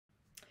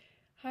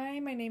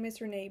my name is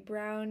Renee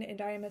Brown,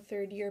 and I am a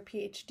third-year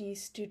PhD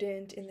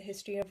student in the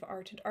History of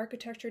Art and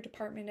Architecture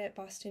department at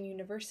Boston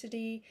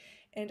University,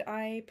 and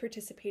I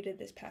participated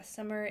this past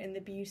summer in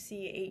the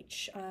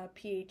BUCH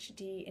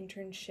PhD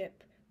internship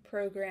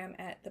program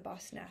at the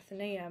Boston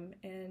Athenaeum,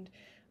 and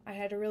I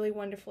had a really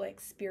wonderful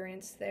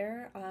experience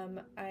there.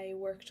 I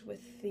worked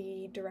with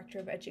the Director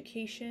of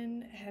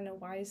Education, Hannah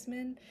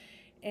Wiseman,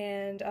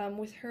 and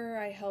with her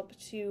I helped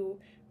to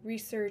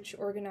research,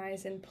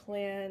 organize, and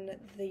plan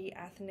the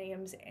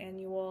Athenaeum's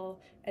annual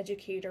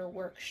educator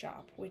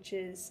workshop, which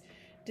is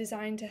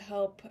designed to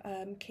help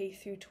K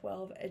through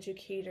 12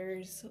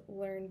 educators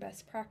learn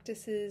best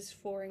practices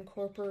for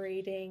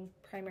incorporating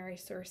primary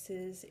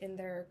sources in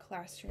their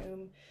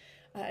classroom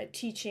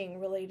teaching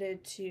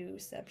related to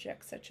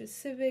subjects such as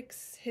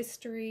civics,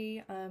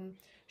 history,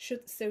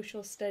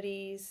 social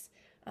studies,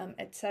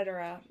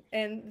 etc.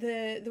 And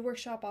the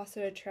workshop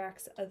also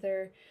attracts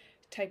other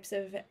types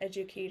of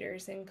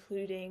educators,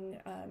 including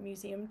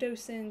museum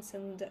docents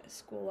and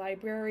school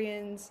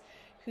librarians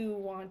who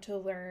want to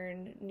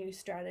learn new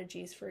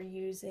strategies for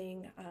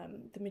using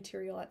the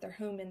material at their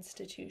home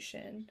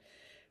institution.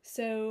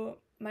 So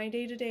my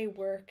day-to-day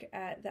work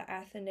at the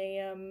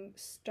Athenaeum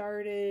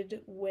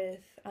started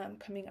with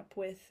coming up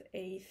with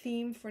a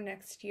theme for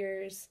next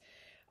year's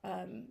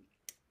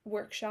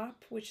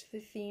workshop, which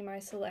the theme I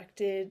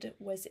selected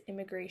was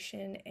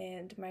immigration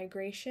and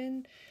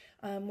migration,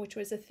 which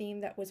was a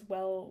theme that was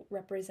well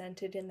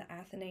represented in the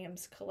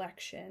Athenaeum's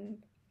collection.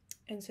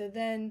 And so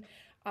then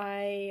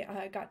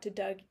I got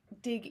to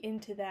dig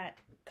into that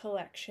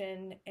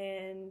collection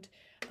and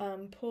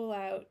pull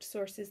out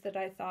sources that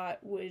I thought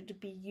would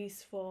be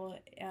useful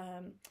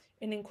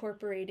in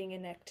incorporating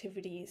in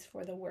activities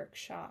for the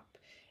workshop.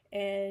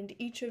 And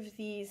each of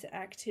these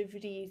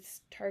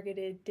activities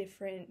targeted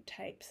different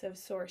types of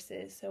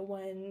sources. So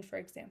one, for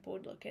example,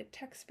 would look at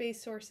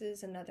text-based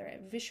sources, another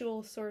at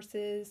visual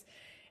sources,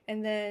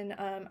 and then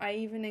I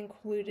even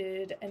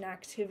included an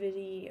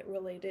activity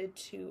related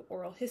to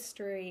oral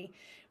history,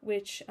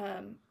 which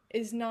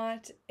is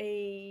not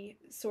a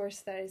source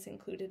that is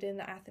included in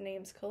the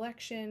Athenaeum's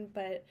collection,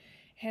 but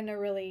Hannah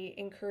really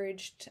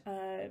encouraged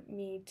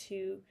me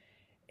to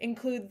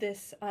include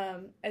this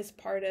as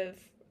part of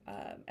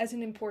as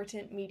an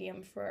important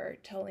medium for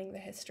telling the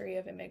history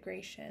of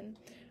immigration.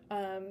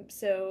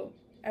 So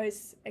I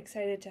was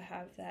excited to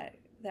have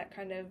that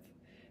kind of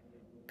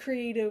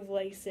creative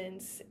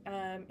license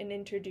in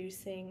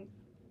introducing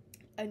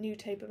a new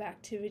type of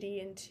activity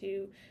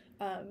into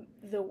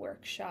the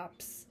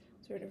workshop's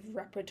sort of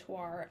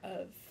repertoire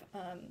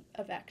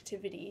of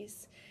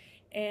activities.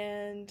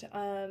 And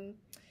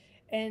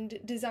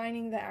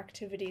designing the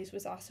activities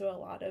was also a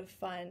lot of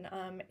fun.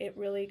 It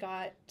really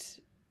got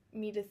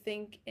me to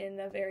think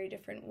in a very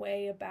different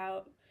way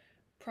about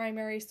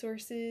primary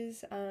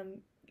sources.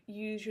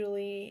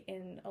 Usually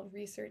in a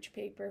research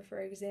paper, for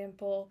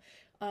example,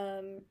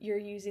 you're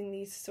using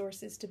these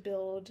sources to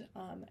build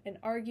an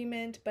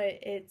argument, but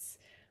it's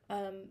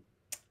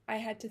I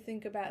had to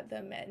think about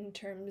them in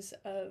terms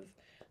of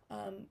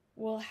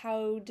well,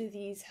 how do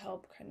these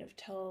help kind of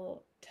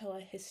tell a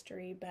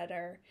history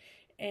better,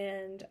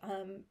 and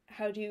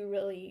how do you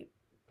really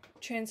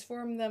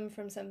transform them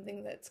from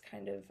something that's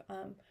kind of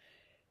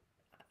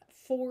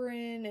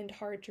foreign and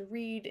hard to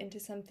read into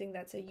something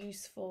that's a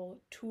useful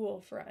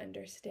tool for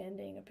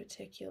understanding a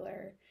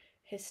particular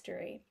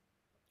history.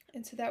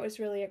 And so that was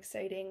really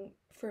exciting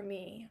for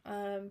me.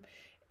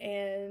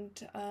 And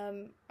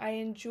I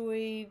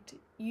enjoyed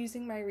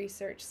using my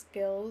research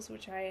skills,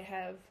 which I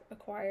have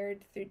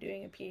acquired through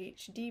doing a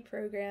PhD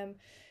program,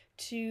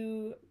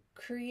 to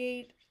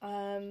create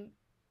a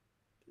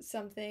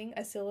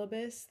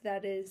syllabus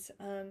that is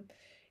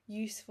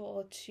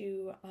useful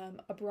to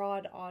a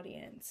broad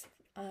audience.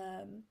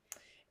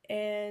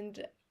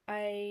 And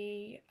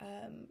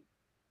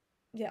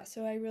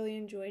so I really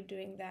enjoyed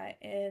doing that.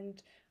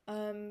 And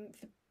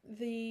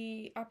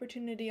the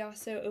opportunity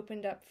also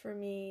opened up for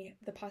me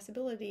the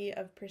possibility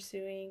of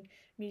pursuing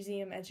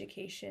museum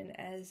education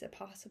as a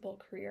possible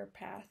career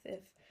path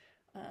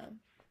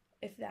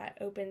if that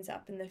opens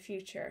up in the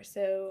future.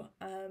 So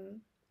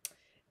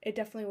it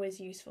definitely was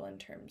useful in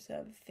terms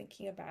of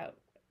thinking about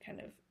kind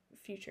of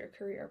future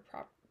career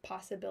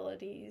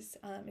possibilities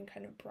and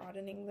kind of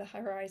broadening the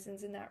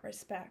horizons in that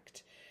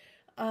respect.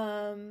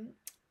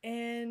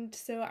 And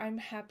so I'm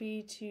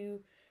happy to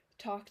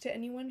talk to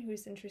anyone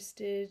who's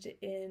interested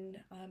in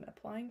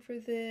applying for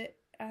the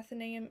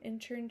Athenaeum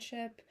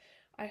internship.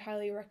 I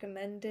highly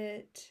recommend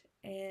it,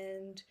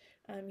 and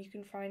you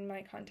can find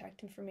my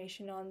contact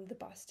information on the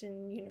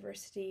Boston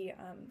University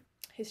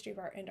History of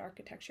Art and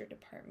Architecture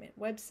department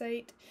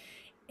website.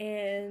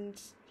 And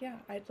yeah,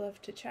 I'd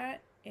love to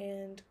chat,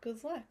 and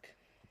good luck.